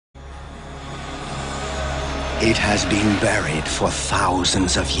It has been buried for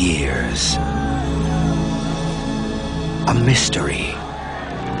thousands of years. A mystery.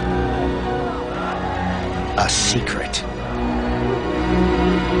 A secret.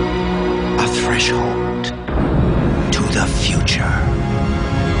 A threshold to the future.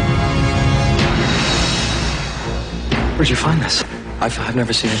 Where'd you find this? I've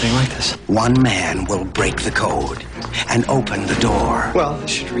never seen anything like this. One man will break the code and open the door. Well, it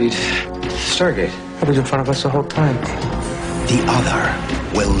should read Stargate. It was in front of us the whole time. The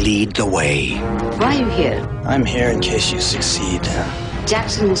other will lead the way. Why are you here? I'm here in case you succeed.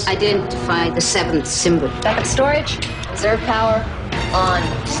 Jackson has identified the seventh symbol. Backup storage, reserve power, on.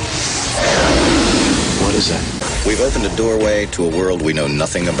 What is that? We've opened a doorway to a world we know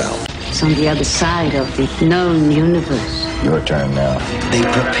nothing about. It's on the other side of the known universe. Your turn now. They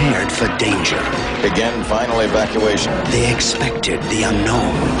prepared for danger. Begin final evacuation. They expected the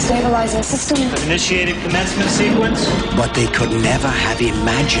unknown. Stabilizing system. Initiated commencement sequence. But they could never have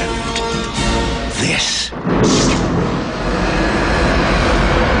imagined this.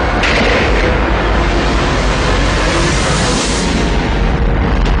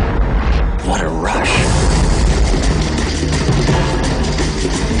 What a rush.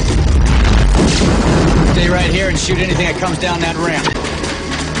 Stay right here and shoot anything that comes down that ramp.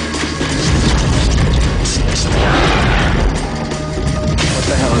 What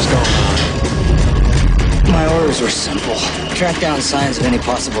the hell is going on? My orders were simple. Track down signs of any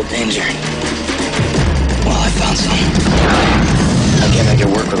possible danger. Well, I found some. I can't make it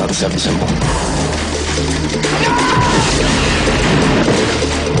work without the seventh symbol.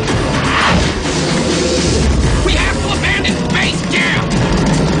 We have to abandon base camp!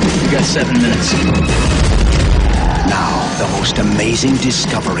 You got 7 minutes. Now, the most amazing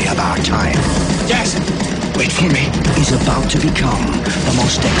discovery of our time Jackson, wait for me. is about to become the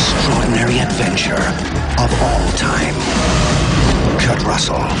most extraordinary adventure of all time. Kurt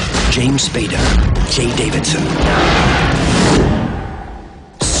Russell, James Spader, Jay Davidson.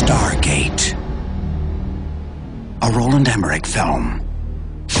 Stargate. A Roland Emmerich film.